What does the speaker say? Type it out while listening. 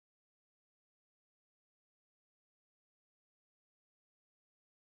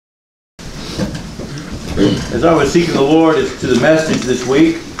As I was seeking the Lord as to the message this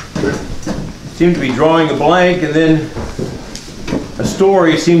week, seemed to be drawing a blank, and then a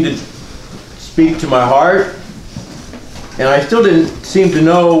story seemed to speak to my heart, and I still didn't seem to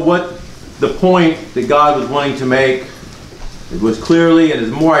know what the point that God was wanting to make. It was clearly, and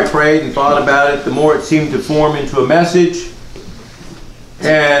the more I prayed and thought about it, the more it seemed to form into a message.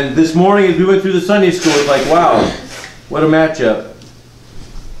 And this morning as we went through the Sunday school, it's like, wow, what a matchup.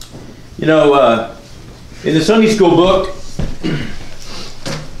 You know, in the Sunday school book,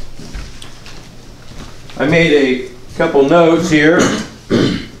 I made a couple notes here.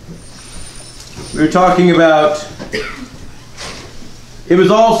 We were talking about, it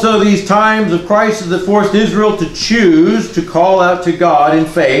was also these times of crisis that forced Israel to choose to call out to God in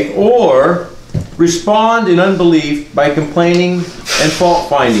faith or respond in unbelief by complaining and fault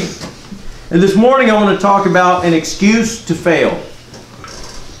finding. And this morning I want to talk about an excuse to fail.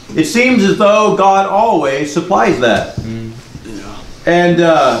 It seems as though God always supplies that. And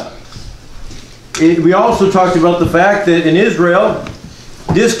we also talked about the fact that in Israel,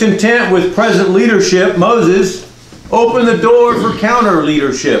 discontent with present leadership, Moses opened the door for counter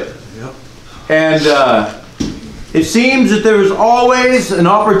leadership. And it seems that there is always an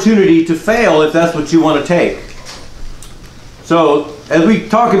opportunity to fail if that's what you want to take. So, as we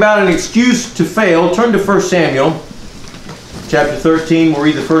talk about an excuse to fail, turn to 1 Samuel chapter 13. We'll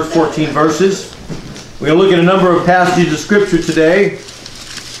read the first 14 verses. We're going to look at a number of passages of Scripture today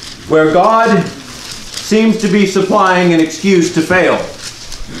where God seems to be supplying an excuse to fail.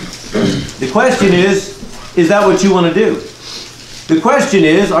 The question is that what you want to do? The question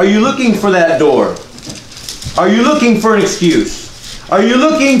is, are you looking for that door? Are you looking for an excuse? Are you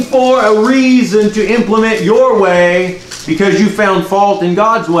looking for a reason to implement your way because you found fault in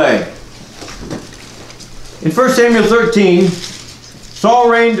God's way? In 1 Samuel 13, Saul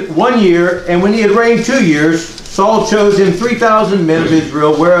reigned 1 year, and when he had reigned 2 years, Saul chose him 3,000 men of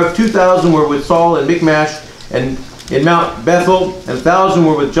Israel, whereof 2,000 were with Saul in Michmash and in Mount Bethel, and 1,000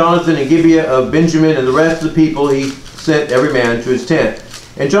 were with Jonathan in Gibeah of Benjamin, and the rest of the people he sent every man to his tent.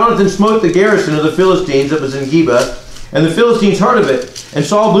 And Jonathan smote the garrison of the Philistines that was in Gibeah, and the Philistines heard of it. And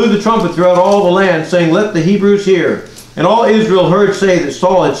Saul blew the trumpet throughout all the land, saying, Let the Hebrews hear. And all Israel heard say that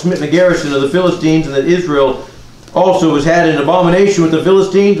Saul had smitten the garrison of the Philistines, and that Israel also was had an abomination with the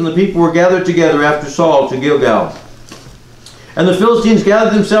Philistines, and the people were gathered together after Saul to Gilgal. And the Philistines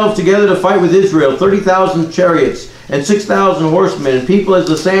gathered themselves together to fight with Israel, 30,000 chariots, and 6,000 horsemen, and people as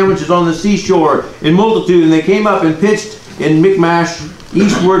the sand which is on the seashore in multitude. And they came up and pitched in Michmash,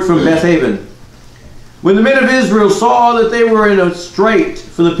 eastward from Bethaven. When the men of Israel saw that they were in a strait,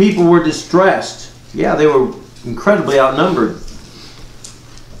 for the people were distressed. Yeah, they were incredibly outnumbered.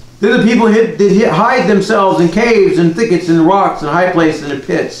 Then the people did hide themselves in caves and thickets and rocks and high places and in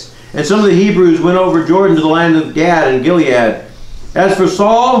pits. And some of the Hebrews went over Jordan to the land of Gad and Gilead. As for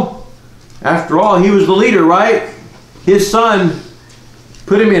Saul, after all, he was the leader, right? His son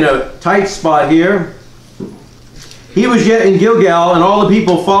put him in a tight spot here. He was yet in Gilgal, and all the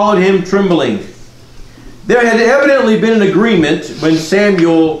people followed him trembling. There had evidently been an agreement when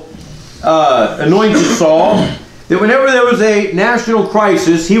Samuel anointed Saul that whenever there was a national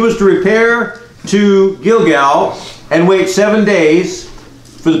crisis, he was to repair to Gilgal and wait 7 days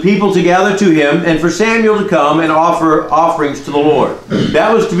for the people to gather to him and for Samuel to come and offer offerings to the Lord.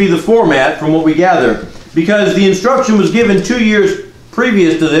 That was to be the format from what we gather, because the instruction was given 2 years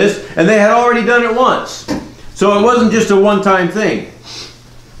previous to this, and they had already done it once. So it wasn't just a one-time thing.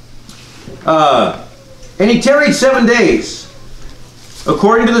 And he tarried 7 days,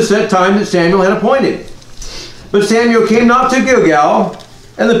 according to the set time that Samuel had appointed. But Samuel came not to Gilgal,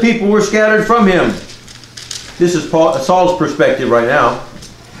 and the people were scattered from him. This is Saul's perspective right now.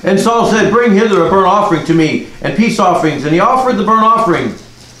 And Saul said, Bring hither a burnt offering to me, and peace offerings. And he offered the burnt offering.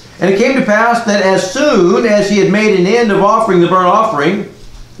 And it came to pass that as soon as he had made an end of offering the burnt offering,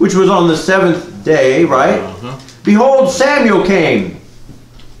 which was on the 7th day, right? Behold, Samuel came,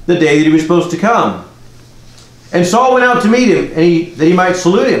 the day that he was supposed to come. And Saul went out to meet him, and that he might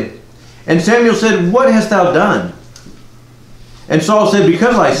salute him. And Samuel said, What hast thou done? And Saul said,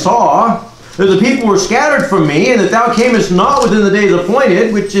 Because I saw that the people were scattered from me, and that thou camest not within the days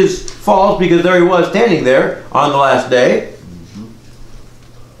appointed, which is false, because there he was standing there on the last day.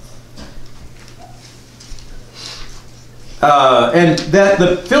 And that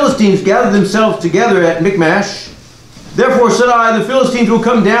the Philistines gathered themselves together at Michmash. Therefore said I, the Philistines will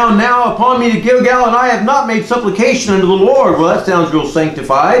come down now upon me to Gilgal, and I have not made supplication unto the Lord. Well, that sounds real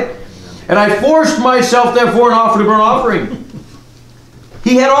sanctified. And I forced myself, therefore, and offered a burnt offering.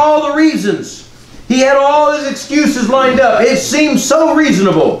 He had all the reasons. He had all his excuses lined up. It seemed so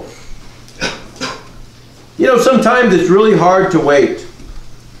reasonable. You know, sometimes it's really hard to wait.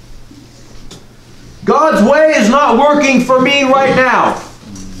 God's way is not working for me right now.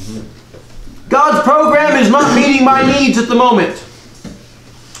 God's program is not meeting my needs at the moment.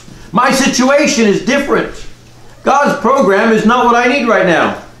 My situation is different. God's program is not what I need right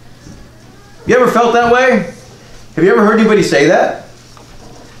now. You ever felt that way? Have you ever heard anybody say that?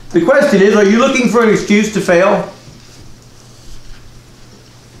 The question is, are you looking for an excuse to fail?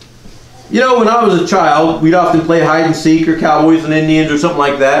 You know, when I was a child, we'd often play hide and seek or cowboys and Indians or something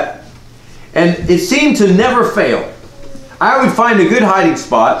like that. And it seemed to never fail. I would find a good hiding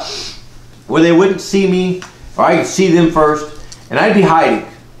spot where they wouldn't see me, or I could see them first, and I'd be hiding.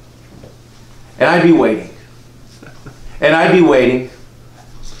 And I'd be waiting. And I'd be waiting.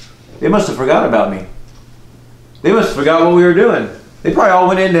 They must have forgot about me. They must have forgot what we were doing. They probably all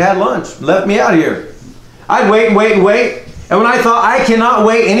went in and had lunch and left me out here. I'd wait and wait and wait. And when I thought I cannot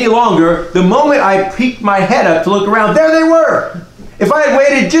wait any longer, the moment I peeked my head up to look around, there they were. If I had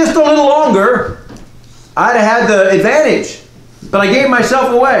waited just a little longer, I'd have had the advantage. But I gave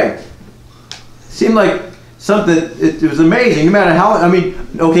myself away. Seemed like something, it was amazing. No matter how, I mean,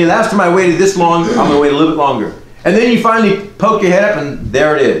 okay, last time I waited this long, I'm going to wait a little bit longer. And then you finally poke your head up and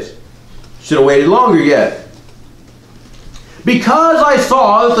there it is. Should have waited longer yet. Because I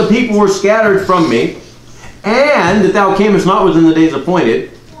saw that the people were scattered from me, and that thou camest not within the days appointed,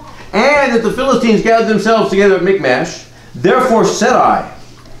 and that the Philistines gathered themselves together at Michmash, therefore said I,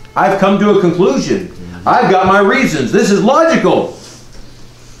 I've come to a conclusion. I've got my reasons. This is logical.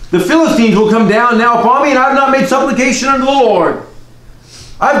 The Philistines will come down now upon me, and I've not made supplication unto the Lord.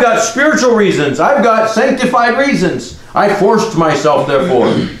 I've got spiritual reasons. I've got sanctified reasons. I forced myself, therefore.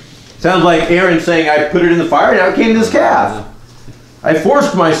 Sounds like Aaron saying, I put it in the fire, and out came this calf. I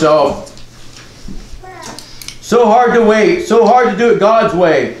forced myself. So hard to wait, so hard to do it God's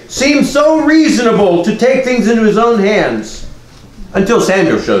way. Seemed so reasonable to take things into his own hands. Until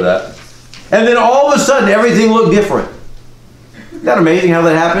Samuel showed up. And then all of a sudden, everything looked different. Isn't that amazing how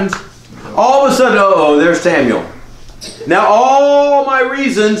that happens? All of a sudden, uh-oh, there's Samuel. Now all my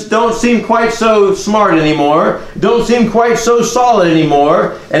reasons don't seem quite so smart anymore. Don't seem quite so solid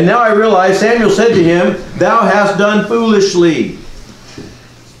anymore. And now I realize Samuel said to him, thou hast done foolishly.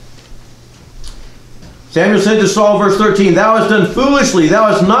 Samuel said to Saul, verse 13, thou hast done foolishly.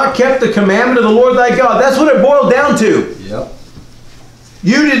 Thou hast not kept the commandment of the Lord thy God. That's what it boiled down to. Yep.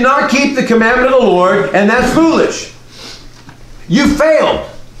 You did not keep the commandment of the Lord, and that's foolish. You failed.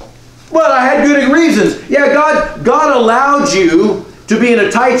 Well, I had good reasons. Yeah, God allowed you to be in a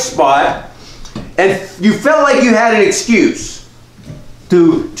tight spot, and you felt like you had an excuse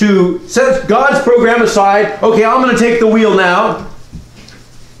to set God's program aside. Okay, I'm going to take the wheel now.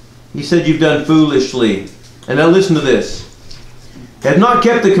 He said, you've done foolishly. And now listen to this. Have not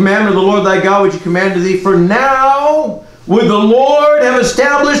kept the commandment of the Lord thy God which he commanded thee, for now would the Lord have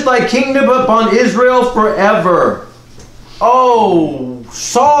established thy kingdom upon Israel forever. Oh,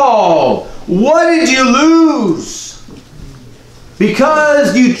 Saul, what did you lose?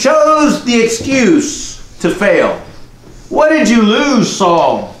 Because you chose the excuse to fail. What did you lose,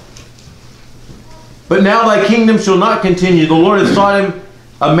 Saul? But now thy kingdom shall not continue. The Lord hath sought him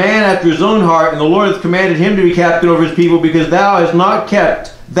a man after his own heart, and the Lord hath commanded him to be captain over his people, because thou hast not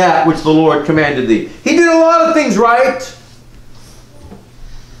kept that which the Lord commanded thee. He did a lot of things right,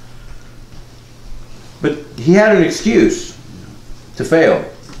 but he had an excuse to fail.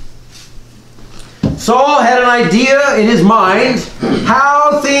 Saul had an idea in his mind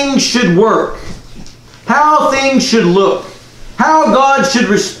how things should work, how things should look, how God should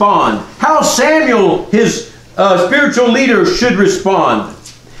respond, how Samuel, his spiritual leader, should respond.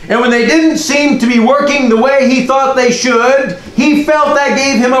 And when they didn't seem to be working the way he thought they should, he felt that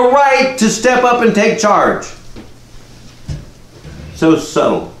gave him a right to step up and take charge. So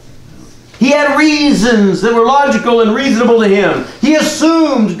subtle. He had reasons that were logical and reasonable to him. He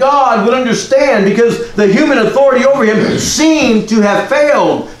assumed God would understand because the human authority over him seemed to have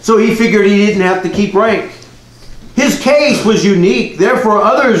failed. So he figured he didn't have to keep rank. His case was unique, therefore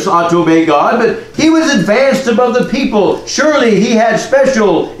others ought to obey God, but he was advanced above the people. Surely he had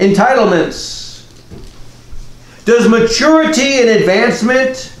special entitlements. Does maturity and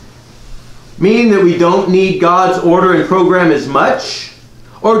advancement mean that we don't need God's order and program as much?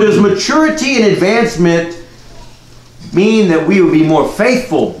 Or does maturity and advancement mean that we will be more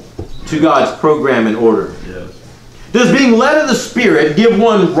faithful to God's program and order? Yes. Does being led of the Spirit give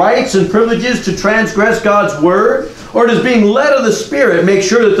one rights and privileges to transgress God's word? Or does being led of the Spirit make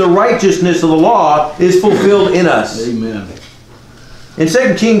sure that the righteousness of the law is fulfilled in us? Amen. In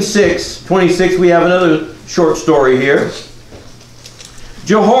 2 Kings 6:26, we have another short story here.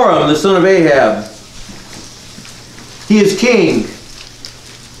 Jehoram, the son of Ahab, he is king.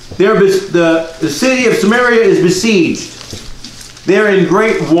 The city of Samaria is besieged. They're in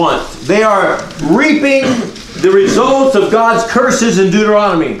great want. They are reaping the results of God's curses in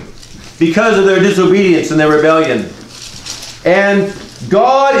Deuteronomy because of their disobedience and their rebellion. And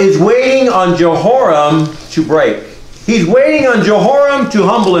God is waiting on Jehoram to break. He's waiting on Jehoram to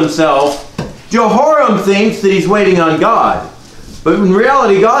humble himself. Jehoram thinks that he's waiting on God. But in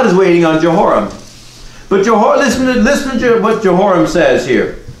reality, God is waiting on Jehoram. But listen to what Jehoram says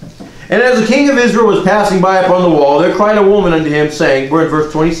here. And as the king of Israel was passing by upon the wall, there cried a woman unto him, saying, we're in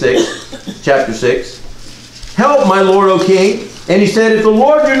verse 26, chapter 6, help, my lord, O king. And he said, if the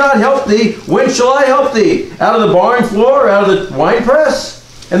Lord do not help thee, when shall I help thee? Out of the barn floor, or out of the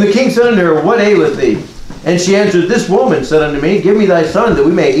winepress? And the king said unto her, what aileth thee? And she answered, this woman said unto me, give me thy son, that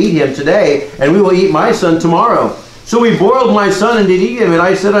we may eat him today, and we will eat my son tomorrow. So we boiled my son and did eat him. And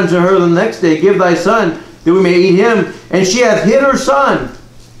I said unto her the next day, give thy son, that we may eat him. And she hath hid her son.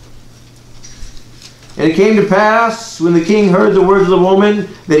 And it came to pass, when the king heard the words of the woman,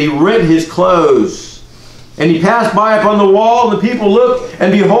 that he rent his clothes. And he passed by upon the wall, and the people looked,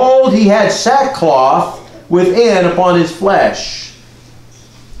 and behold, he had sackcloth within upon his flesh.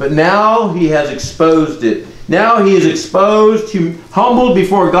 But now he has exposed it. Now he is exposed, humbled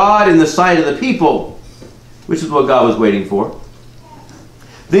before God in the sight of the people, which is what God was waiting for.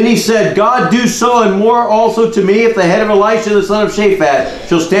 Then he said, God do so and more also to me, if the head of Elisha the son of Shaphat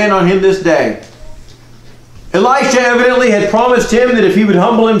shall stand on him this day. Elisha evidently had promised him that if he would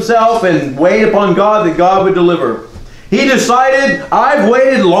humble himself and wait upon God, that God would deliver. He decided, I've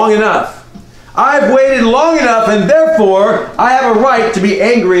waited long enough. I've waited long enough, and therefore I have a right to be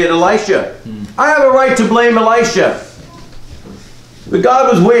angry at Elisha. I have a right to blame Elisha. But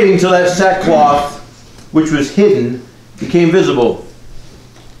God was waiting till that sackcloth, which was hidden, became visible.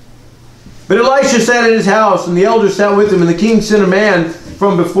 But Elisha sat in his house, and the elders sat with him, and the king sent a man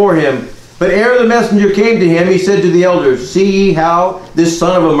from before him. But ere the messenger came to him, he said to the elders, see ye how this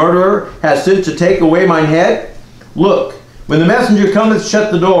son of a murderer has sent to take away mine head? Look, when the messenger cometh,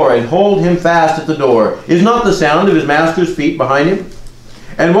 shut the door, and hold him fast at the door. Is not the sound of his master's feet behind him?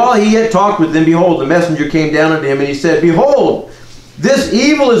 And while he yet talked with them, behold, the messenger came down unto him, and he said, behold, this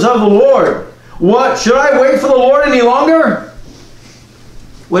evil is of the Lord. What, should I wait for the Lord any longer?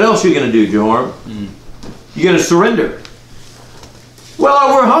 What else are you going to do, Jehoram? You're going to surrender.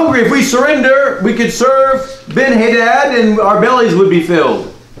 Well, we're hungry. If we surrender, we could serve Ben-Hadad and our bellies would be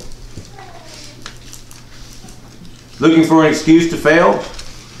filled. Looking for an excuse to fail?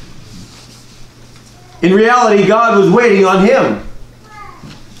 In reality, God was waiting on him.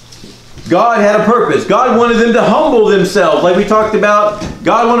 God had a purpose. God wanted them to humble themselves. Like we talked about,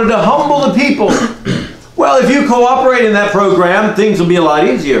 God wanted to humble the people. Well, if you cooperate in that program, things will be a lot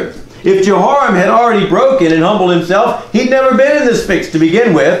easier. If Jehoram had already broken and humbled himself, he'd never been in this fix to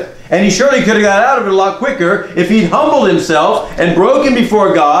begin with. And he surely could have got out of it a lot quicker if he'd humbled himself and broken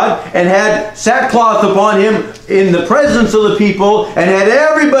before God and had sackcloth upon him in the presence of the people and had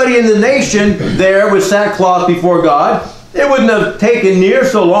everybody in the nation there with sackcloth before God. It wouldn't have taken near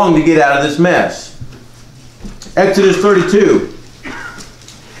so long to get out of this mess. Exodus 32.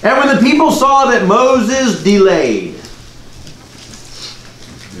 And when the people saw that Moses delayed.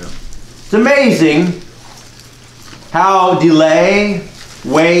 It's amazing how delay,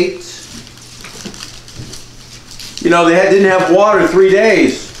 wait. You know, they didn't have water 3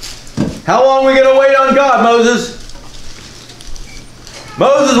 days. How long are we going to wait on God, Moses?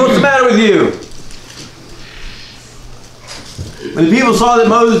 Moses, what's the matter with you? When the people saw that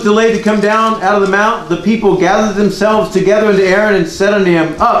Moses delayed to come down out of the mount, the people gathered themselves together unto Aaron and said unto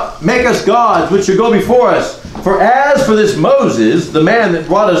him, up, make us gods, which shall go before us. For as for this Moses, the man that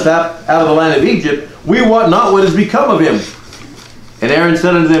brought us out of the land of Egypt, we wot not what has become of him. And Aaron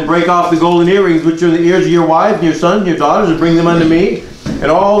said unto them, break off the golden earrings which are in the ears of your wives and your sons and your daughters, and bring them unto me.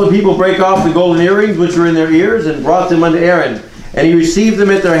 And all the people brake off the golden earrings which were in their ears, and brought them unto Aaron. And he received them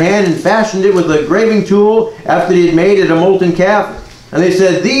at their hand, and fashioned it with a graving tool, after he had made it a molten calf. And they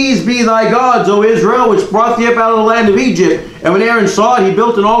said, these be thy gods, O Israel, which brought thee up out of the land of Egypt. And when Aaron saw it, he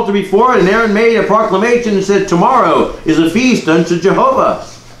built an altar before it, and Aaron made a proclamation and said, tomorrow is a feast unto Jehovah.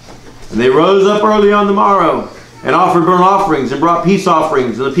 And they rose up early on the morrow, and offered burnt offerings, and brought peace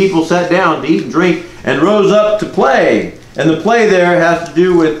offerings. And the people sat down to eat and drink, and rose up to play. And the play there has to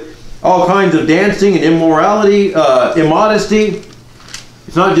do with all kinds of dancing and immorality, immodesty.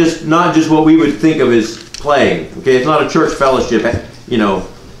 It's not just what we would think of as playing. Okay, it's not a church fellowship,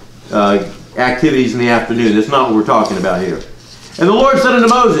 activities in the afternoon. That's not what we're talking about here. And the Lord said unto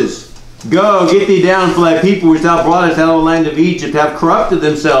Moses, Go, get thee down, for thy people which thou broughtest out of the land of Egypt have corrupted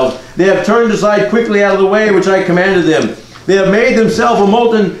themselves. They have turned aside quickly out of the way which I commanded them. They have made themselves a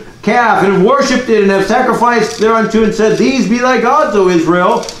molten calf, and have worshipped it, and have sacrificed thereunto, and said, These be thy gods, O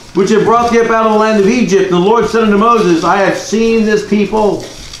Israel, which have brought thee up out of the land of Egypt. And the Lord said unto Moses, I have seen this people,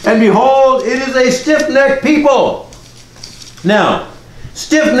 and behold, it is a stiff-necked people. Now,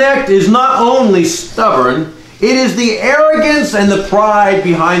 stiff-necked is not only stubborn, it is the arrogance and the pride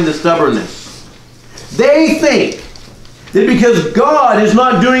behind the stubbornness. They think that because God is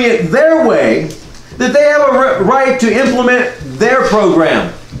not doing it their way, that they have a right to implement their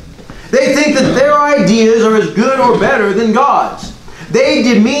program. They think that their ideas are as good or better than God's. They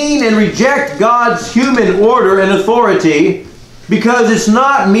demean and reject God's human order and authority because it's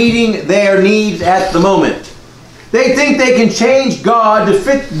not meeting their needs at the moment. They think they can change God to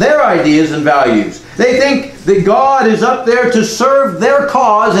fit their ideas and values. They think that God is up there to serve their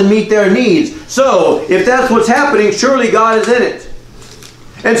cause and meet their needs. So, if that's what's happening, surely God is in it.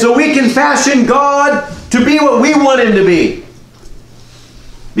 And so we can fashion God to be what we want Him to be.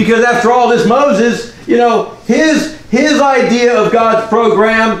 Because after all, this Moses, you know, his idea of God's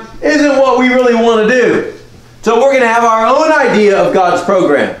program isn't what we really want to do. So we're going to have our own idea of God's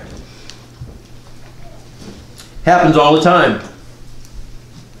program. Happens all the time.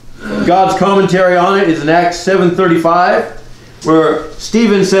 God's commentary on it is in Acts 7:35, where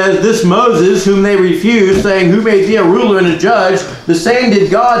Stephen says, This Moses, whom they refused, saying, Who made thee a ruler and a judge? The same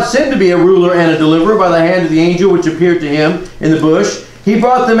did God send to be a ruler and a deliverer by the hand of the angel which appeared to him in the bush. He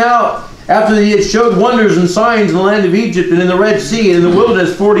brought them out after he had showed wonders and signs in the land of Egypt and in the Red Sea and in the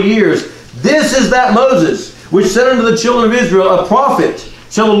wilderness 40 years. This is that Moses, which said unto the children of Israel, A prophet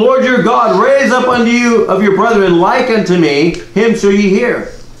shall the Lord your God raise up unto you of your brethren like unto me, him shall ye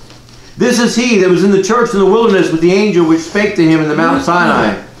hear. This is he that was in the church in the wilderness with the angel which spake to him in the Mount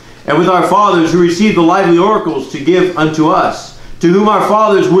Sinai, and with our fathers who received the lively oracles to give unto us, to whom our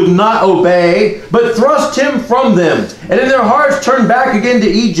fathers would not obey, but thrust him from them, and in their hearts turned back again to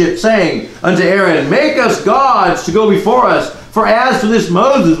Egypt, saying unto Aaron, Make us gods to go before us. For as to this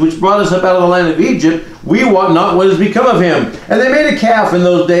Moses, which brought us up out of the land of Egypt, we wot not what has become of him. And they made a calf in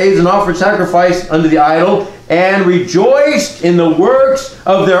those days, and offered sacrifice unto the idol, and rejoiced in the works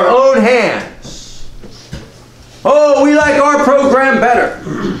of their own hands. Oh, we like our program better.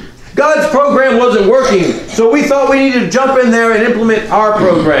 God's program wasn't working, so we thought we needed to jump in there and implement our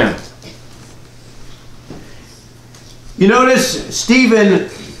program. You notice Stephen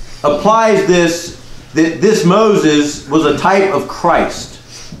applies this, that this Moses was a type of Christ.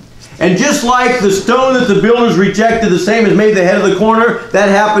 And just like the stone that the builders rejected, the same as made the head of the corner, that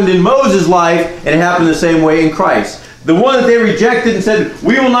happened in Moses' life, and it happened the same way in Christ. The one that they rejected and said,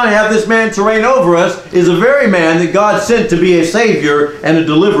 we will not have this man to reign over us, is the very man that God sent to be a Savior and a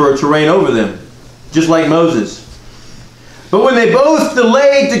deliverer to reign over them. Just like Moses. But when they both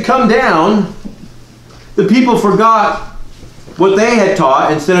delayed to come down, the people forgot what they had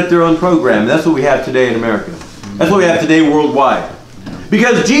taught and set up their own program. That's what we have today in America. That's what we have today worldwide.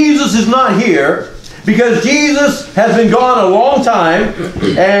 Because Jesus is not here, because Jesus has been gone a long time,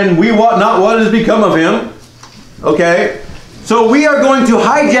 and we wot not what has become of him. Okay? So we are going to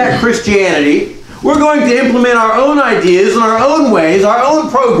hijack Christianity. We're going to implement our own ideas and our own ways, our own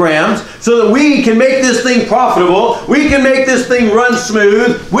programs, so that we can make this thing profitable. We can make this thing run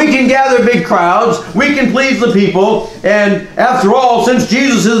smooth. We can gather big crowds. We can please the people. And after all, since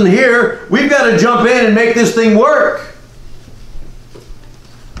Jesus isn't here, we've got to jump in and make this thing work.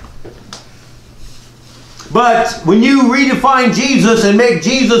 But when you redefine Jesus and make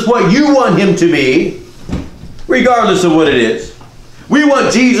Jesus what you want him to be, regardless of what it is, we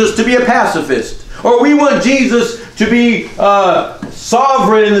want Jesus to be a pacifist, or we want Jesus to be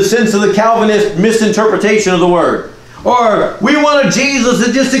sovereign in the sense of the Calvinist misinterpretation of the word, or we want a Jesus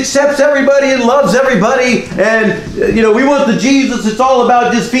that just accepts everybody and loves everybody, and we want the Jesus that's all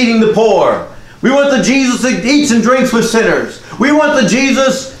about just feeding the poor. We want the Jesus that eats and drinks with sinners. We want the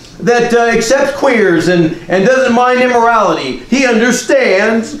Jesus that accepts queers and doesn't mind immorality. He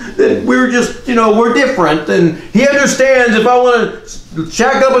understands that we're just, we're different. And he understands if I want to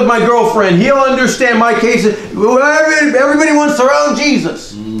shack up with my girlfriend, he'll understand my case. Everybody wants their own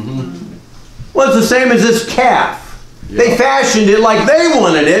Jesus. Mm-hmm. Well, it's the same as this calf. Yep. They fashioned it like they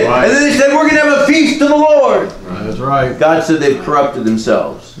wanted it. Right. And then they said, we're going to have a feast to the Lord. Right, that's right. God said they've corrupted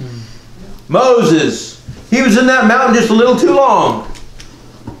themselves. Mm-hmm. Moses, he was in that mountain just a little too long.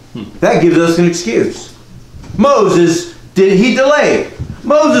 That gives us an excuse. Moses, he delayed?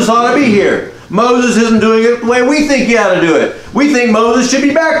 Moses ought to be here. Moses isn't doing it the way we think he ought to do it. We think Moses should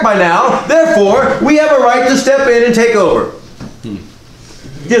be back by now. Therefore, we have a right to step in and take over.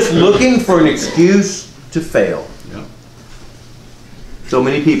 just looking for an excuse to fail. Yeah. So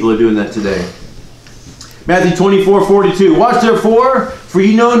many people are doing that today. Matthew 24:42. Watch therefore, for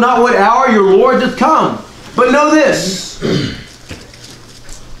ye know not what hour your Lord doth come. But know this.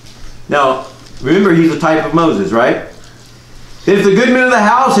 Now, remember, he's the type of Moses, right? If the good man of the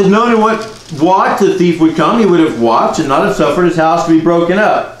house had known in what watch the thief would come, he would have watched and not have suffered his house to be broken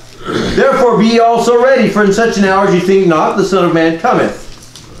up. Therefore be ye also ready, for in such an hour as ye think not, the Son of Man cometh.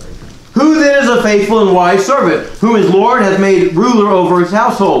 Who then is a faithful and wise servant, whom his Lord hath made ruler over his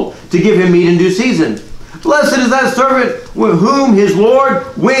household, to give him meat in due season? Blessed is that servant whom his Lord,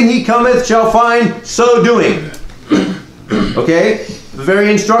 when he cometh, shall find so doing. Okay? The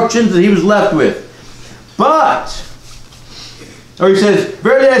very instructions that he was left with. But, or he says,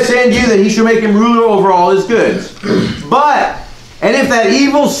 verily I say unto you that he shall make him ruler over all his goods. But, and if that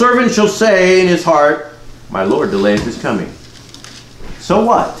evil servant shall say in his heart, my Lord delayeth his coming. So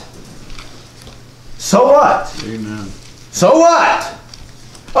what? So what? Amen. So what?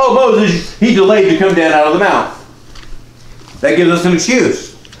 Oh, Moses, he delayed to come down out of the mount. That gives us an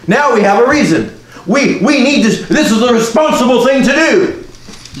excuse. Now we have a reason. We need this. This is a responsible thing to do.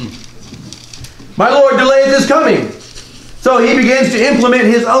 My Lord delayed his coming. So he begins to implement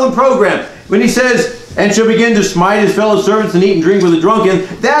his own program. When he says, and shall begin to smite his fellow servants and eat and drink with the drunken,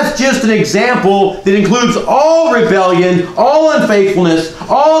 that's just an example that includes all rebellion, all unfaithfulness,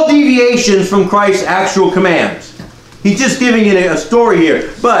 all deviations from Christ's actual commands. He's just giving it a story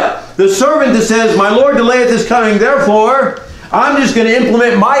here. But the servant that says, my Lord delayeth his coming, therefore, I'm just going to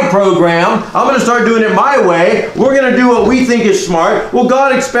implement my program. I'm going to start doing it my way. We're going to do what we think is smart. Well,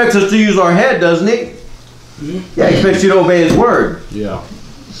 God expects us to use our head, doesn't he? Yeah, he expects you to obey his word. Yeah.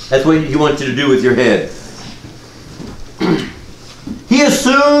 That's what he wants you to do with your head. He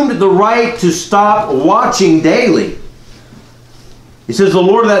assumed the right to stop watching daily. He says, the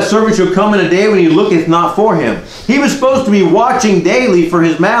Lord of that servant shall come in a day when he looketh not for him. He was supposed to be watching daily for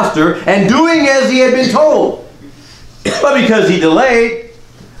his master and doing as he had been told. But because he delayed,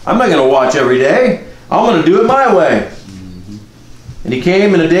 I'm not going to watch every day. I'm going to do it my way. And he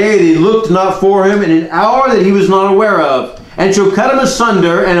came in a day that he looked not for him, in an hour that he was not aware of, and shall cut him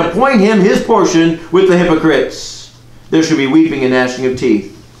asunder and appoint him his portion with the hypocrites. There shall be weeping and gnashing of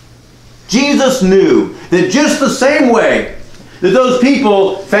teeth. Jesus knew that just the same way that those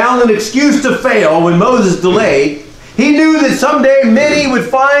people found an excuse to fail when Moses delayed, he knew that someday many would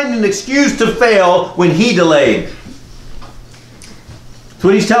find an excuse to fail when he delayed. That's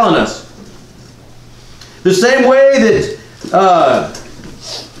what he's telling us. The same way that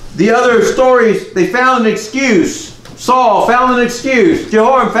the other stories, they found an excuse. Saul found an excuse.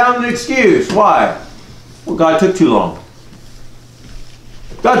 Jehoram found an excuse. Why? Well, God took too long.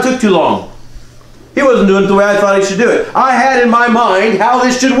 God took too long. He wasn't doing it the way I thought he should do it. I had in my mind how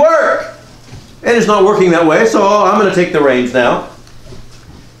this should work. And it's not working that way, so I'm going to take the reins now.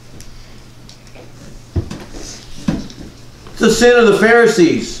 It's the sin of the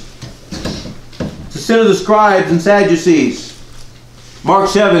Pharisees. It's the sin of the scribes and Sadducees. Mark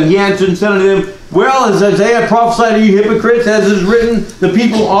 7, he answered and said unto them, well, as Isaiah prophesied to you hypocrites, as is written, the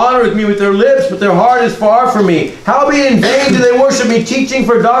people honoreth me with their lips, but their heart is far from me. Howbeit in vain do they worship me, teaching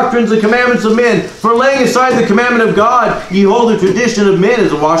for doctrines the commandments of men. For laying aside the commandment of God, ye hold the tradition of men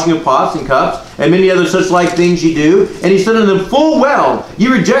as the washing of pots and cups, and many other such like things ye do. And he said unto them, full well, ye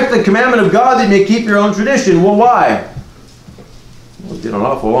reject the commandment of God that ye may keep your own tradition. Well, why? Well, it's been an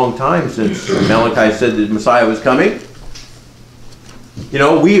awful long time since Malachi said that Messiah was coming. You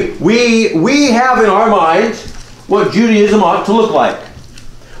know, we have in our mind what Judaism ought to look like.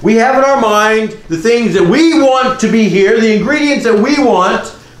 We have in our mind the things that we want to be here, the ingredients that we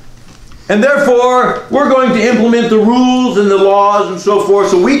want, and therefore we're going to implement the rules and the laws and so forth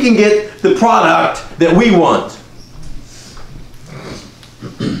so we can get the product that we want.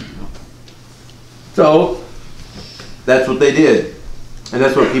 So, that's what they did. And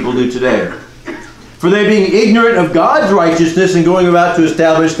that's what people do today. For they, being ignorant of God's righteousness and going about to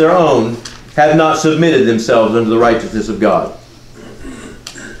establish their own, have not submitted themselves unto the righteousness of God.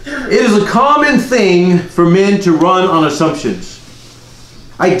 It is a common thing for men to run on assumptions.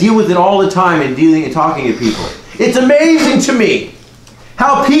 I deal with it all the time in dealing and talking to people. It's amazing to me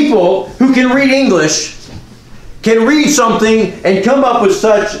how people who can read English can read something and come up with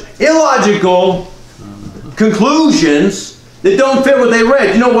such illogical conclusions that don't fit what they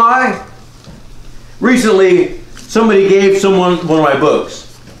read. You know why? Recently, somebody gave someone one of my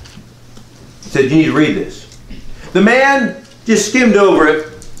books. Said, you need to read this. The man just skimmed over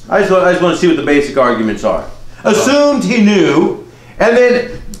it. I just want to see what the basic arguments are. Assumed he knew, and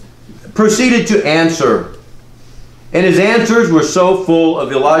then proceeded to answer And his answers were so full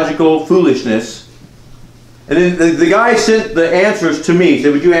of illogical foolishness. And then the guy sent the answers to me. He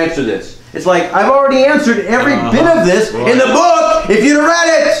said, would you answer this? It's like, I've already answered every bit of this in the book if you'd have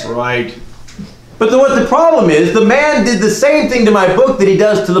read it. Right. But what the problem is, the man did the same thing to my book that he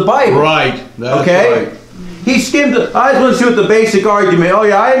does to the Bible. Right. That's okay? Right. He skimmed it. I just want to see what the basic argument. Oh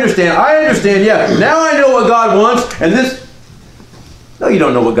yeah, I understand. Yeah. Now I know what God wants. And this. No, you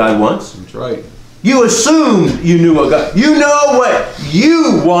don't know what God wants. That's right. You assumed you knew what God. You know what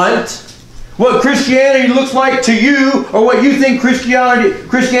you want. What Christianity looks like to you, or what you think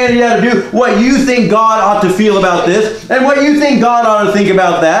Christianity ought to do, what you think God ought to feel about this, and what you think God ought to think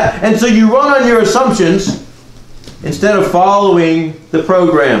about that. And so you run on your assumptions instead of following the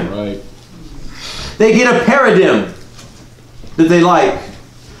program. Right. They get a paradigm that they like.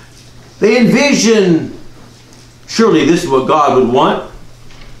 They envision, surely this is what God would want.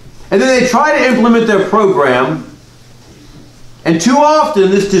 And then they try to implement their program. And too often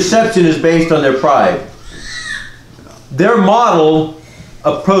this deception is based on their pride. Their model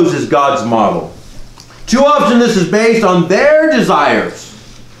opposes God's model. Too often this is based on their desires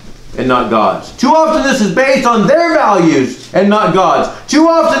and not God's. Too often this is based on their values and not God's. Too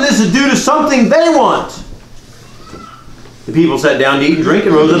often this is due to something they want. The people sat down to eat and drink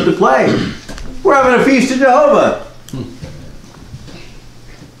and rose up to play. We're having a feast of Jehovah.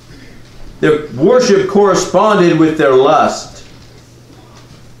 Their worship corresponded with their lust.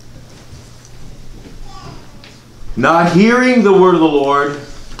 Not hearing the word of the Lord,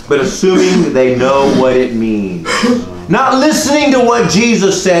 but assuming they know what it means. Not listening to what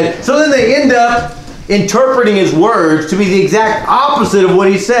Jesus said. So then they end up interpreting his words to be the exact opposite of what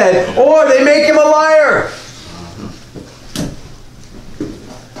he said, or they make him a liar.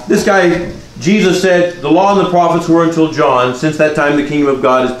 This guy, Jesus said, the law and the prophets were until John. Since that time the kingdom of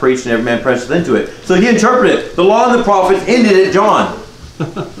God is preached and every man presseth into it. So he interpreted it. The law and the prophets ended at John.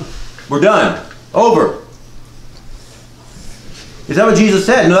 We're done. Over. Is that what Jesus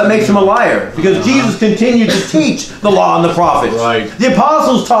said? No, that makes him a liar. Because Jesus continued to teach the law and the prophets. Right. The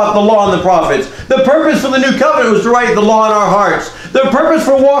apostles taught the law and the prophets. The purpose for the new covenant was to write the law in our hearts. The purpose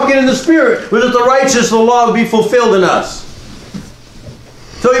for walking in the Spirit was that the righteousness of the law would be fulfilled in us.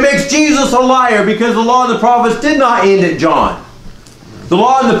 So he makes Jesus a liar because the law and the prophets did not end at John. The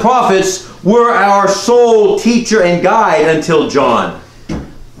law and the prophets were our sole teacher and guide until John.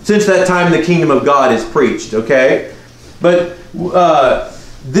 Since that time the kingdom of God is preached, okay? But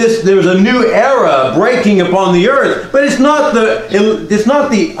there's a new era breaking upon the earth, but it's not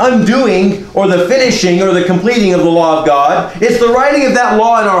the undoing or the finishing or the completing of the law of God. It's the writing of that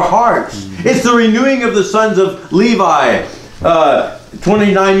law in our hearts. It's the renewing of the sons of Levi,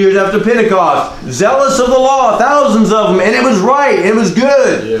 29 years after Pentecost, zealous of the law, thousands of them, and it was right, it was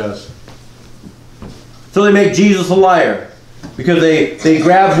good. Yes. So they make Jesus a liar. Because they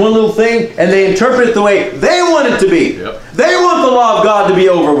grab one little thing and they interpret it the way they want it to be. Yep. They want the law of God to be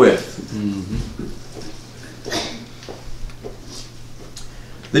over with.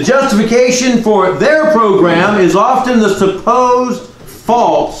 The justification for their program is often the supposed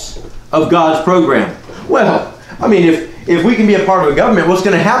faults of God's program. Well, I mean, if we can be a part of a government, what's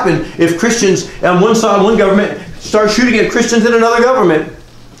going to happen if Christians on one side, one government, start shooting at Christians in another government?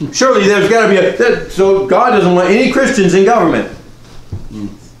 Surely there's got to be so God doesn't want any Christians in government.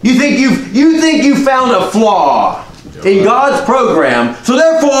 You think you found a flaw in God's program, so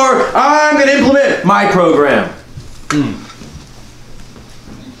therefore I'm going to implement my program.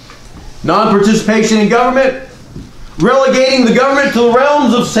 Non-participation in government, relegating the government to the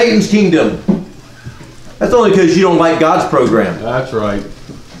realms of Satan's kingdom. That's only because you don't like God's program. That's right.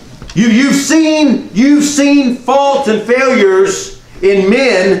 You've seen faults and failures in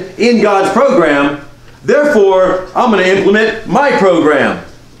men in God's program. Therefore, I'm going to implement my program.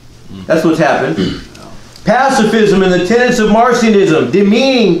 That's what's happened. Pacifism and the tenets of Marcionism,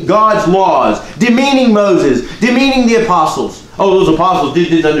 demeaning God's laws, demeaning Moses, demeaning the apostles. Oh, those apostles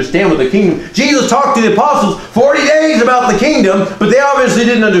didn't understand what the kingdom... Jesus talked to the apostles 40 days about the kingdom, but they obviously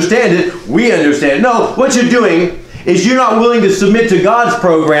didn't understand it. We understand it. No, what you're doing is you're not willing to submit to God's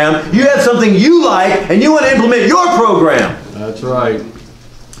program. You have something you like, and you want to implement your program. That's right.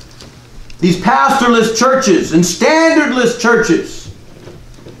 These pastorless churches and standardless churches.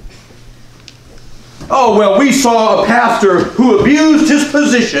 Oh, well, we saw a pastor who abused his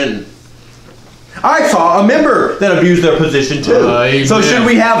position. I saw a member that abused their position too. So should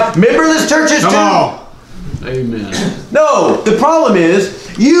we have memberless churches too? No. Amen. No, the problem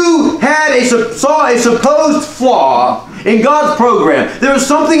is you saw a supposed flaw in God's program. There was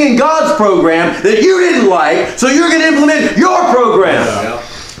something in God's program that you didn't like, so you're going to implement your program. Yeah.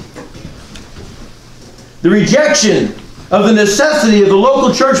 The rejection of the necessity of the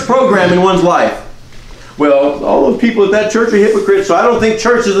local church program in one's life. Well, all those people at that church are hypocrites, so I don't think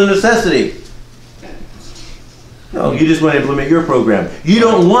church is a necessity. No, you just want to implement your program. You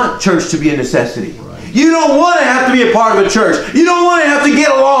don't want church to be a necessity. You don't want to have to be a part of a church. You don't want to have to get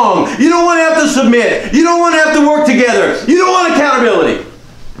along. You don't want to have to submit. You don't want to have to work together. You don't want accountability.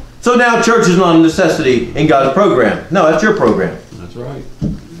 So now church is not a necessity in God's program. No, that's your program. That's right.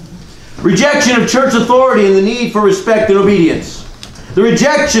 Rejection of church authority and the need for respect and obedience. The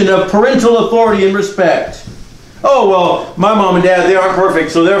rejection of parental authority and respect. Oh, well, my mom and dad, they aren't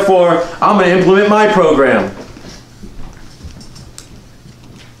perfect, so therefore I'm going to implement my program.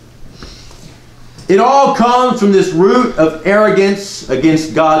 It all comes from this root of arrogance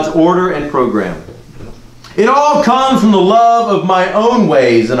against God's order and program. It all comes from the love of my own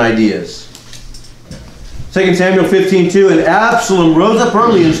ways and ideas. 2 Samuel 15:2, and Absalom rose up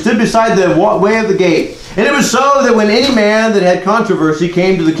early and stood beside the way of the gate. And it was so that when any man that had controversy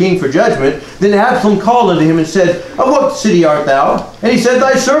came to the king for judgment, then Absalom called unto him and said, Of what city art thou? And he said,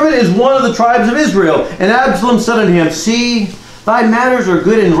 Thy servant is one of the tribes of Israel. And Absalom said unto him, See, thy matters are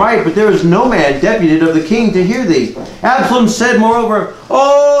good and right, but there is no man deputed of the king to hear thee. Absalom said moreover,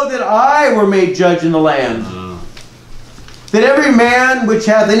 Oh, that I were made judge in the land, that every man which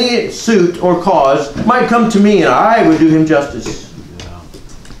hath any suit or cause might come to me, and I would do him justice.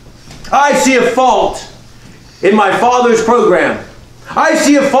 I see a fault in my father's program. I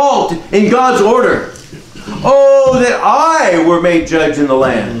see a fault in God's order. Oh, that I were made judge in the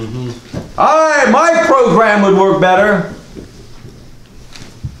land. My program would work better.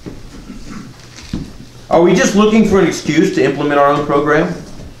 Are we just looking for an excuse to implement our own program?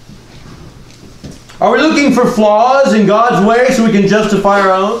 Are we looking for flaws in God's way so we can justify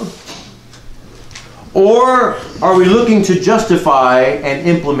our own? Or are we looking to justify and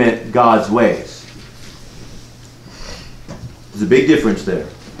implement God's ways? There's a big difference there.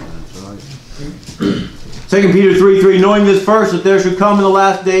 That's right. 2 Peter 3:3, knowing this first, that there should come in the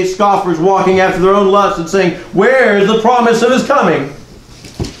last days scoffers walking after their own lusts and saying, Where is the promise of his coming?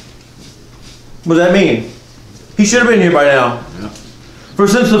 What does that mean? He should have been here by now. Yeah. For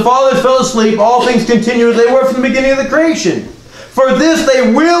since the fathers fell asleep, all things continue as they were from the beginning of the creation. For this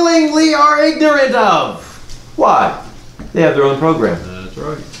they willingly are ignorant of. Why? They have their own program. That's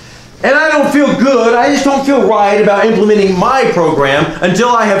right. And I don't feel good, I just don't feel right about implementing my program until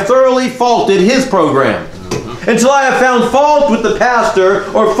I have thoroughly faulted his program. Until I have found fault with the pastor,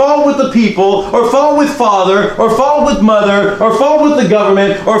 or fault with the people, or fault with father, or fault with mother, or fault with the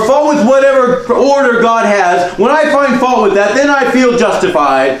government, or fault with whatever order God has. When I find fault with that, then I feel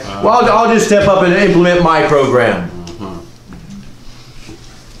justified. Well, I'll just step up and implement my program.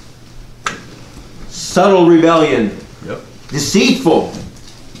 Subtle rebellion. Yep. Deceitful.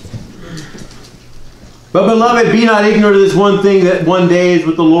 But beloved, be not ignorant of this one thing, that one day is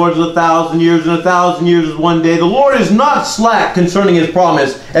with the Lord as 1,000 years, and 1,000 years is one day. The Lord is not slack concerning his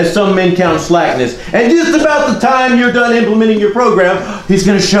promise, as some men count slackness. And just about the time you're done implementing your program, he's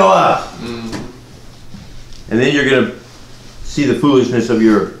going to show up. And then you're going to see the foolishness of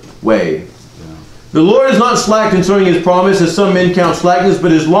your way. The Lord is not slack concerning his promise, as some men count slackness,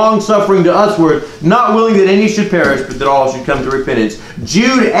 but is long-suffering to usward, not willing that any should perish, but that all should come to repentance.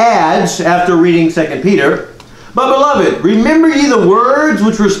 Jude adds, after reading 2 Peter, But beloved, remember ye the words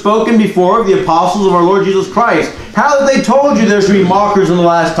which were spoken before of the apostles of our Lord Jesus Christ, how that they told you there should be mockers in the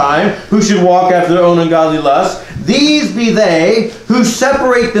last time, who should walk after their own ungodly lusts. These be they who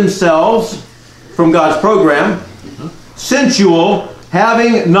separate themselves from God's program, sensual,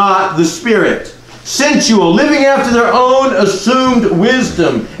 having not the Spirit. Sensual, living after their own assumed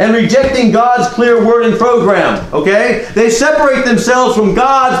wisdom and rejecting God's clear word and program. Okay? They separate themselves from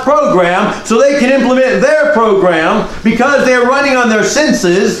God's program so they can implement their program because they're running on their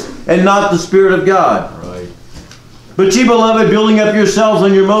senses and not the Spirit of God. Right. But ye, beloved, building up yourselves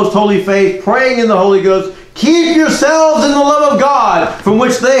on your most holy faith, praying in the Holy Ghost, keep yourselves in the love of God, from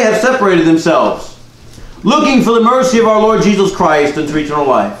which they have separated themselves, looking for the mercy of our Lord Jesus Christ unto eternal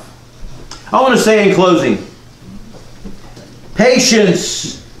life. I want to say in closing,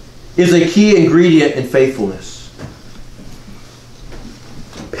 patience is a key ingredient in faithfulness.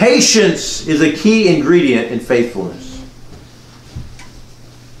 Patience is a key ingredient in faithfulness.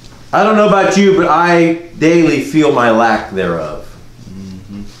 I don't know about you, but I daily feel my lack thereof.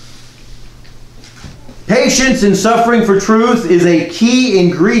 Patience in suffering for truth is a key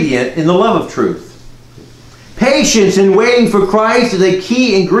ingredient in the love of truth. Patience in waiting for Christ is a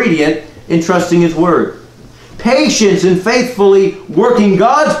key ingredient in trusting his word. Patience in faithfully working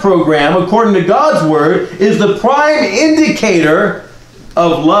God's program according to God's word is the prime indicator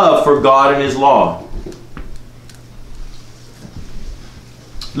of love for God and his law.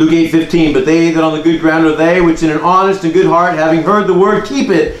 Luke 8:15, but they that on the good ground are they which in an honest and good heart, having heard the word, keep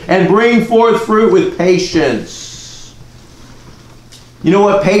it, and bring forth fruit with patience. You know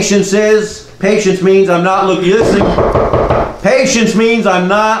what patience is? Patience means I'm not looking, listening. Patience means I'm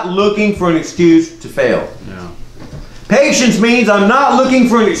not looking for an excuse to fail. Yeah. Patience means I'm not looking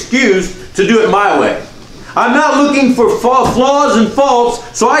for an excuse to do it my way. I'm not looking for flaws and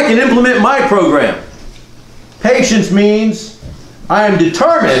faults so I can implement my program. Patience means I am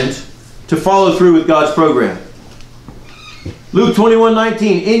determined to follow through with God's program. Luke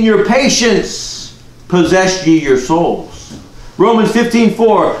 21:19, in your patience possess ye your souls. Romans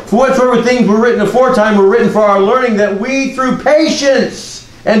 15:4, for whatsoever things were written aforetime were written for our learning, that we through patience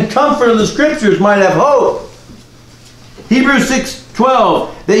and comfort of the Scriptures might have hope. Hebrews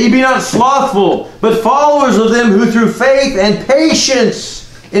 6:12, that ye be not slothful, but followers of them who through faith and patience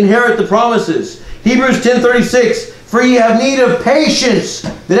inherit the promises. Hebrews 10:36, for ye have need of patience,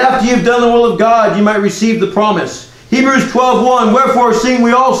 that after ye have done the will of God, ye might receive the promise. Hebrews 12:1, wherefore seeing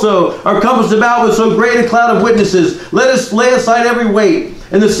we also are compassed about with so great a cloud of witnesses, let us lay aside every weight,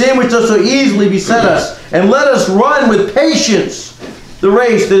 and the sin which does so easily beset us, and let us run with patience the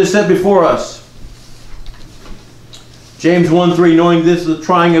race that is set before us. James 1:3, knowing this is the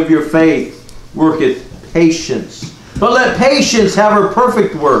trying of your faith, worketh patience. But let patience have her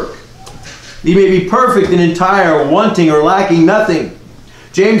perfect work. Ye may be perfect and entire, wanting or lacking nothing.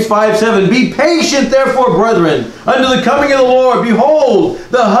 James 5:7, be patient therefore, brethren, unto the coming of the Lord. Behold,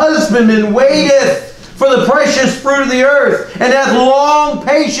 the husbandman waiteth for the precious fruit of the earth, and hath long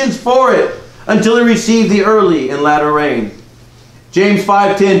patience for it, until he receive the early and latter rain. James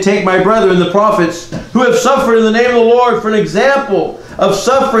 5:10, take my brethren, the prophets, who have suffered in the name of the Lord, for an example of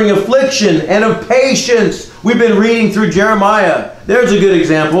suffering, affliction, and of patience. We've been reading through Jeremiah. There's a good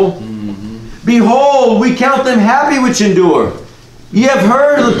example. Behold, we count them happy which endure. Ye have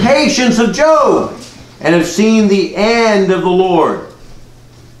heard of the patience of Job, and have seen the end of the Lord.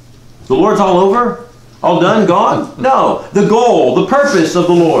 The Lord's all over? All done? Gone? No. The goal, the purpose of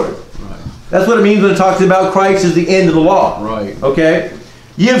the Lord. Right. That's what it means when it talks about Christ as the end of the law. Right. Okay?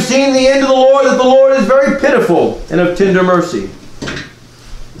 Ye have seen the end of the Lord, that the Lord is very pitiful and of tender mercy.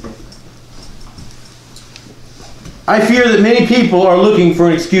 I fear that many people are looking for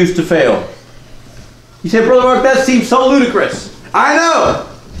an excuse to fail. You say, Brother Mark, that seems so ludicrous. I know.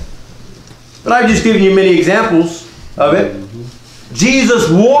 But I've just given you many examples of it. Jesus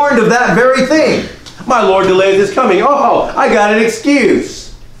warned of that very thing. My Lord delayed his coming. Oh, I got an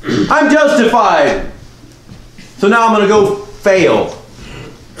excuse. I'm justified. So now I'm going to go fail.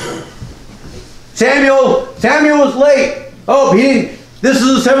 Samuel was late. Oh, this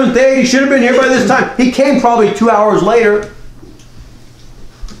is the 7th day. He should have been here by this time. He came probably 2 hours later.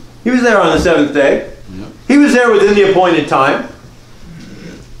 He was there on the 7th day. Yep. He was there within the appointed time.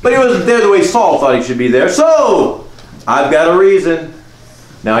 But he wasn't there the way Saul thought he should be there. So, I've got a reason.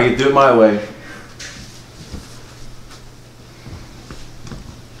 Now I get to do it my way.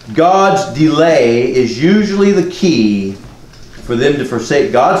 God's delay is usually the key for them to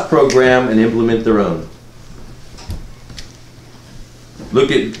forsake God's program and implement their own. Look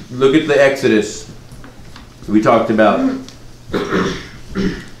at the Exodus we talked about.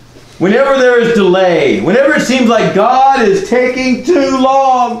 Whenever there is delay, whenever it seems like God is taking too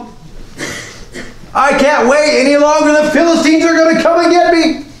long, I can't wait any longer. The Philistines are going to come and get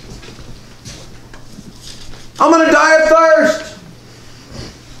me. I'm going to die of thirst.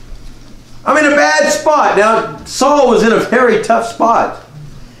 I'm in a bad spot. Now, Saul was in a very tough spot.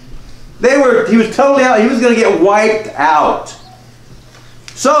 He was totally out. He was going to get wiped out.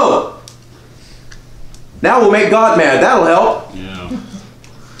 So, now we'll make God mad. That'll help. Yeah.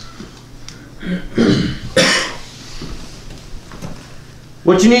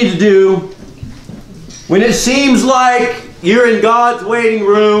 What you need to do, when it seems like you're in God's waiting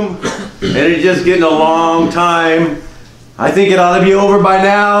room and it's just getting a long time, I think it ought to be over by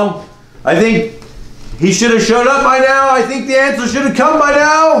now. I think he should have showed up by now. I think the answer should have come by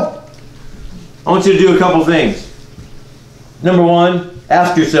now. I want you to do a couple things. Number one,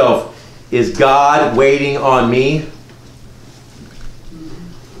 ask yourself, is God waiting on me?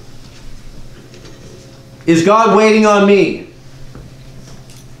 Is God waiting on me?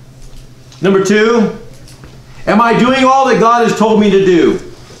 Number two, am I doing all that God has told me to do?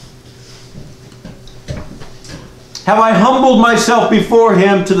 Have I humbled myself before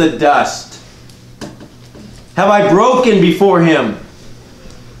Him to the dust? Have I broken before Him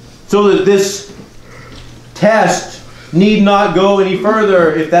so that this test need not go any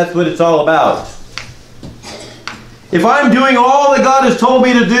further, if that's what it's all about? If I'm doing all that God has told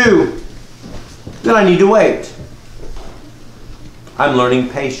me to do, then I need to wait. I'm learning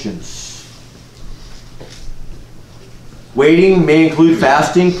patience. Waiting may include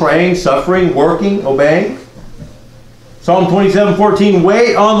fasting, praying, suffering, working, obeying. Psalm 27:14,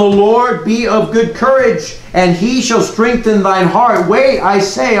 wait on the Lord, be of good courage, and he shall strengthen thine heart. Wait, I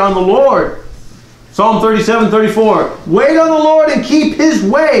say, on the Lord. Psalm 37:34, wait on the Lord and keep his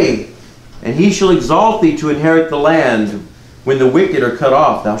way, and he shall exalt thee to inherit the land. When the wicked are cut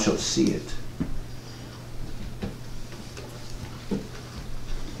off, thou shalt see it.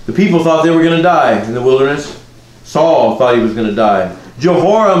 The people thought they were going to die in the wilderness. Saul thought he was going to die.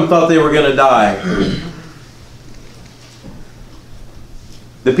 Jehoram thought they were going to die.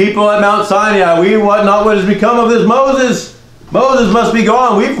 The people at Mount Sinai, what has become of this Moses? Moses must be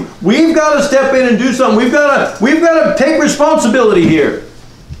gone. We've got to step in and do something. We've got to take responsibility here.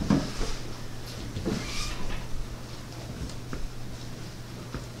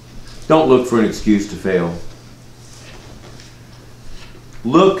 Don't look for an excuse to fail.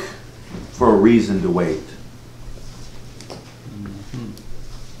 Look for a reason to wait.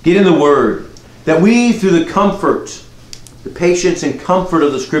 Get in the Word, that we, through the comfort, the patience and comfort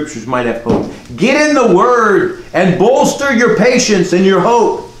of the Scriptures, might have hope. Get in the Word and bolster your patience and your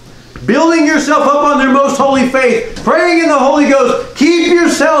hope. Building yourself up on your most holy faith, praying in the Holy Ghost. Keep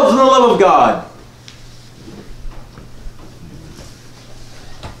yourselves in the love of God.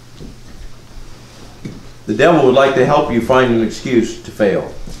 The devil would like to help you find an excuse to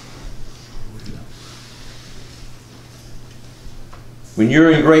fail. When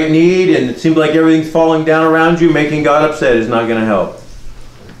you're in great need and it seems like everything's falling down around you, making God upset is not going to help.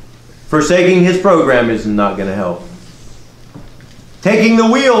 Forsaking his program is not going to help. Taking the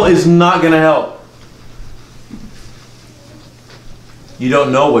wheel is not going to help. You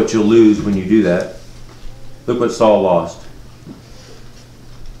don't know what you'll lose when you do that. Look what Saul lost.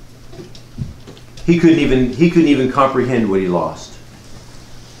 He couldn't even comprehend what he lost.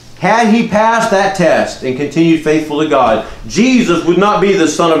 Had he passed that test and continued faithful to God, Jesus would not be the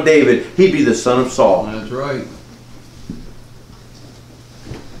son of David. He'd be the son of Saul. That's right.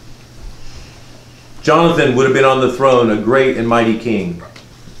 Jonathan would have been on the throne, a great and mighty king.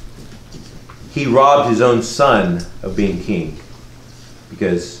 He robbed his own son of being king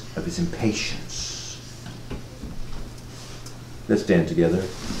because of his impatience. Let's stand together.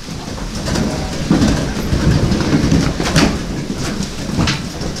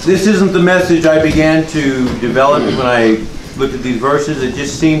 This isn't the message I began to develop when I looked at these verses. It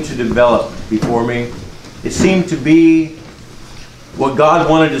just seemed to develop before me. It seemed to be what God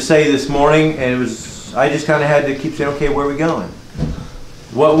wanted to say this morning, and I just kind of had to keep saying, okay, where are we going?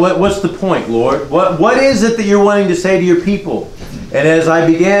 What's the point, Lord? What is it that you're wanting to say to your people? And as I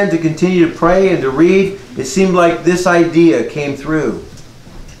began to continue to pray and to read, it seemed like this idea came through.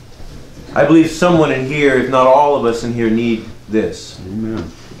 I believe someone in here, if not all of us in here, need this.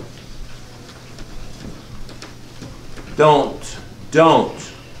 Amen.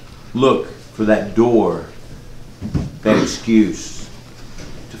 Don't look for that door, that excuse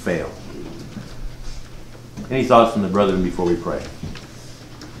to fail. Any thoughts from the brethren before we pray?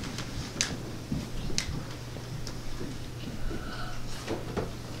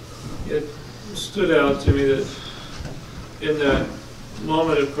 It stood out to me that in that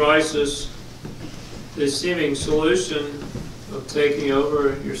moment of crisis, the seeming solution of taking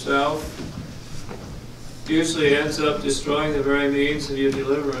over yourself usually ends up destroying the very means of your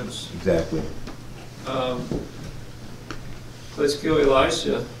deliverance. Exactly. Let's kill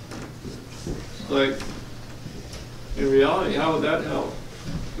Elisha. It's like, in reality, how would that help?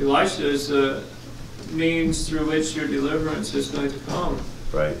 Elisha is the means through which your deliverance is going to come.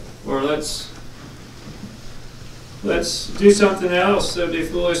 Right. Or let's do something else that would be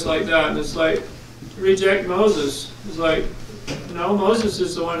foolish like that. And it's like, reject Moses. It's like, no, Moses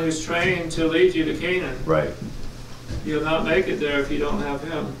is the one who's trained to lead you to Canaan. Right. You'll not make it there if you don't have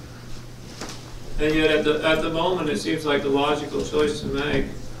him. And yet at the moment it seems like the logical choice to make.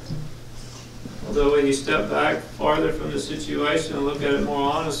 Although when you step back farther from the situation and look at it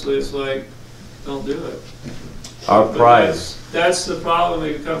more honestly, it's like, don't do it. Our pride. That's the problem.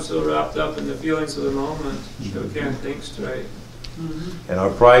 We become so wrapped up in the feelings of the moment that we can't think straight. And our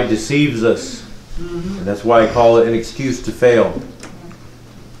pride deceives us. And that's why I call it an excuse to fail.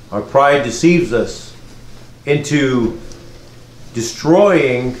 Our pride deceives us into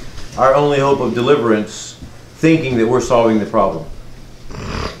destroying our only hope of deliverance, thinking that we're solving the problem.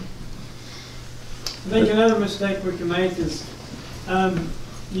 I think another mistake we can make is, when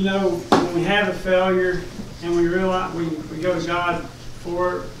we have a failure and we realize we go to God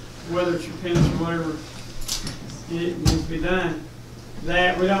for it, whether it's repentance or whatever it needs to be done,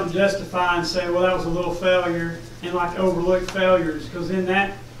 that we don't justify and say, well, that was a little failure, and like overlook failures, because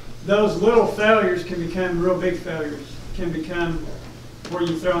then those little failures can become real big failures, can become where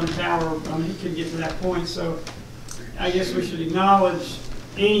you throw in the towel. I mean, it could get to that point. So I guess we should acknowledge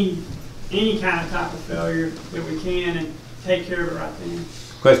any kind of type of failure that we can and take care of it right then.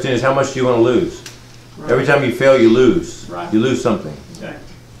 Question is, how much do you want to lose? Right. Every time you fail, you lose. Right. You lose something. Okay.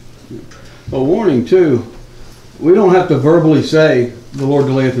 A warning too, we don't have to verbally say, the Lord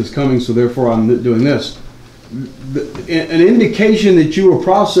delayeth his coming, so therefore I'm doing this. An indication that you are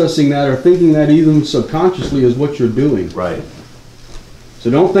processing that or thinking that even subconsciously is what you're doing. Right. So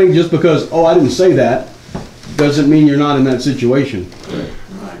don't think just because, oh, I didn't say that, doesn't mean you're not in that situation.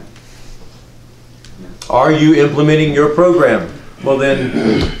 Right. Are you implementing your program? Well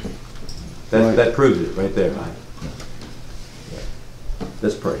then, Right. that proves it right there.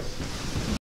 Let's pray.